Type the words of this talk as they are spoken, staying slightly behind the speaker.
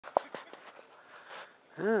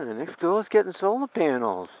Next door's getting solar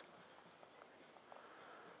panels.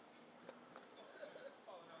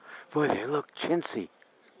 Boy, they look chintzy.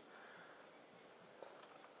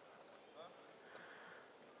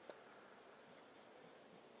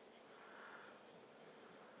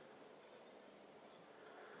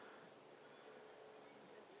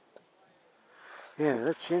 Yeah,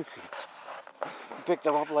 they're chintzy. I picked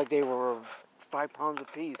them up like they were 5 pounds a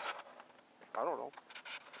piece. I don't know.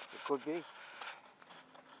 It could be.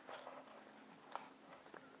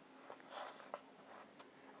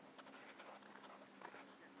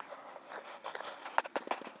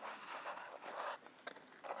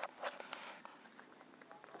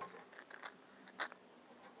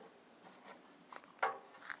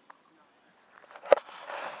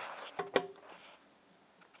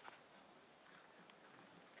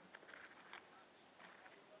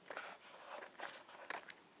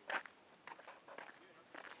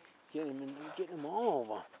 Getting them all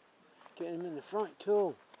over. Getting them in the front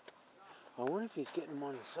too. I wonder if he's getting them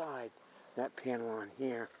on the side. That panel on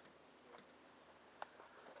here.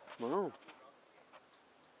 Well,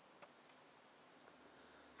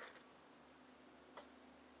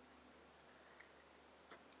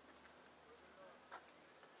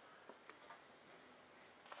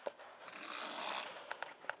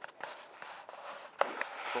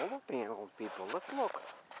 solar panels, people. Let's look.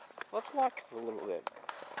 Let's watch for a little bit.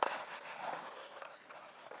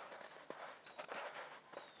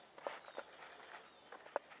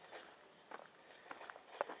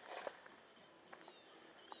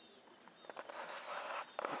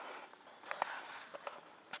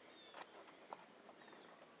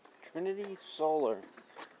 Trinity Solar.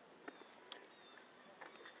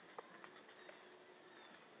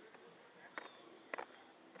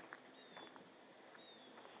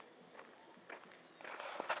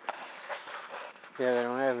 Yeah, they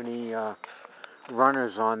don't have any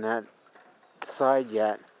runners on that side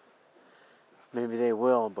yet. Maybe they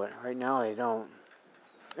will, but right now they don't.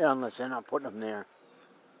 Yeah, unless they're not putting them there.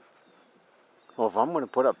 Well, if I'm going to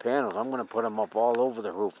put up panels, I'm going to put them up all over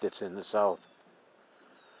the roof that's in the south.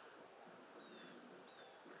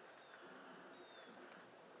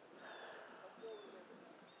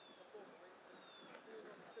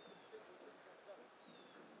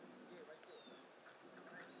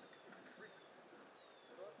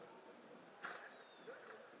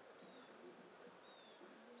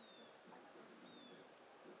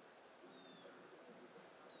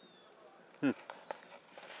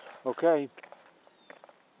 Okay.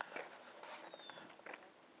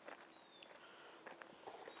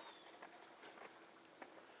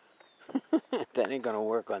 That ain't going to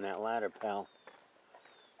work on that ladder, pal.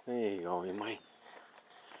 There you go, you might.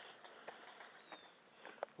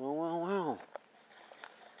 Well.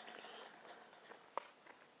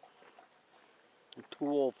 I'm too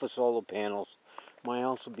old for solar panels. My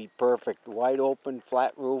house would be perfect. Wide open,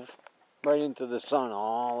 flat roof, right into the sun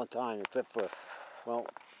all the time, except for, well,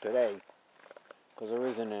 today, because there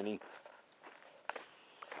isn't any.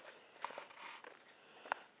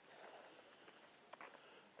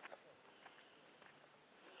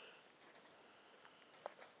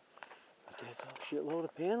 But there's a shitload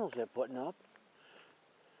of panels they're putting up.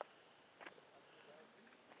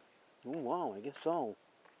 Oh, wow, I guess so.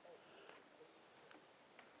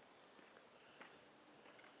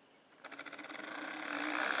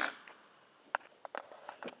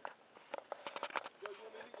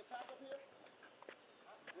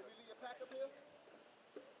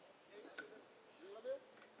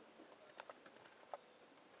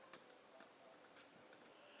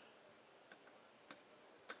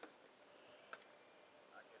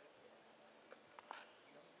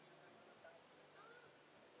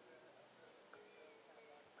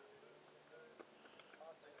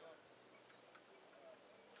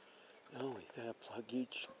 Oh, he's got to plug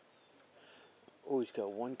each. Oh, he's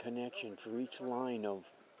got one connection for each line of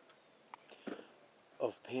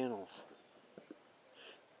panels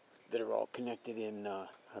that are all connected in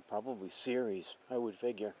probably series, I would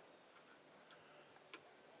figure.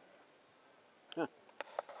 Huh.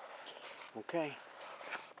 Okay.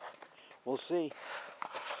 We'll see.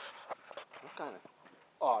 What kind of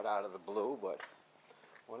odd out of the blue, but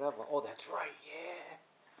whatever. Oh, that's right, yeah.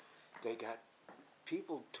 They got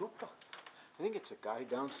people too. I think it's a guy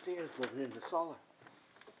downstairs living in the cellar.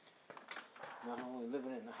 Not only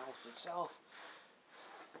living in the house itself,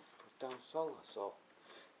 but down cellar, so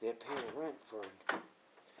they're paying rent for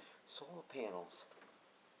solar panels.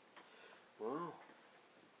 Wow.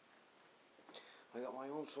 I got my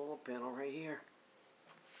own solar panel right here.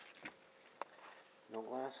 No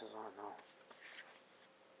glasses on though.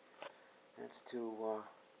 That's to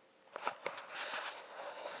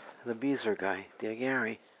The Beezer guy, dear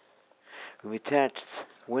Gary. We've attached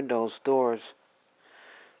windows, doors.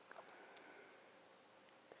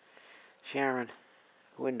 Sharon,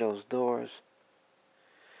 windows, doors.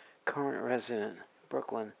 Current resident,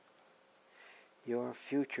 Brooklyn. Your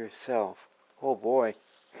future self. Oh boy.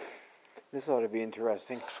 This ought to be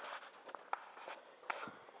interesting.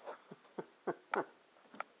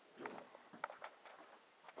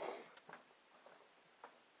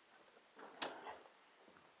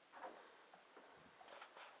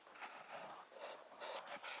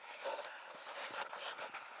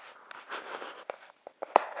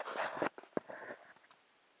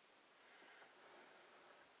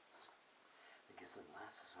 Get some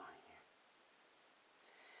glasses on here.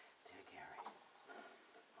 Dear Gary.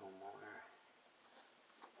 Homeowner.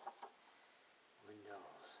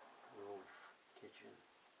 Windows. Roof. Kitchen.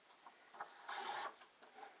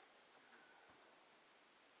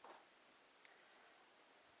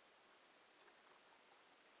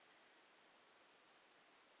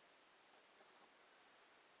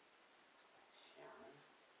 Sharon.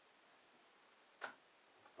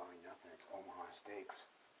 Probably nothing. It's Omaha Steaks.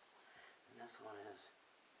 And this one is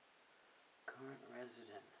current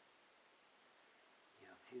resident.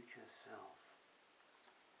 Your future self.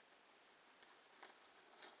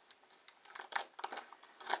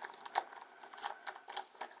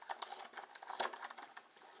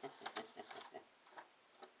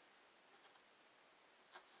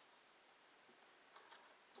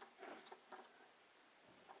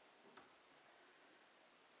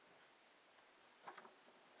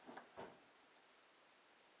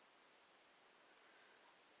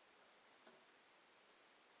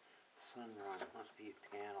 Sunrun must be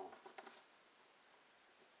a panel.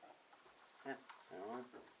 Yeah, that one.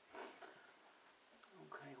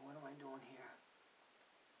 Okay, what am I doing here?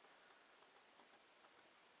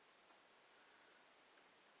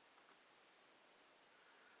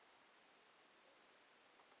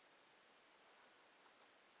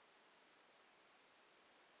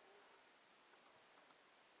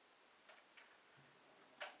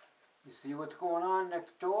 You see what's going on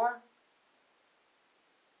next door?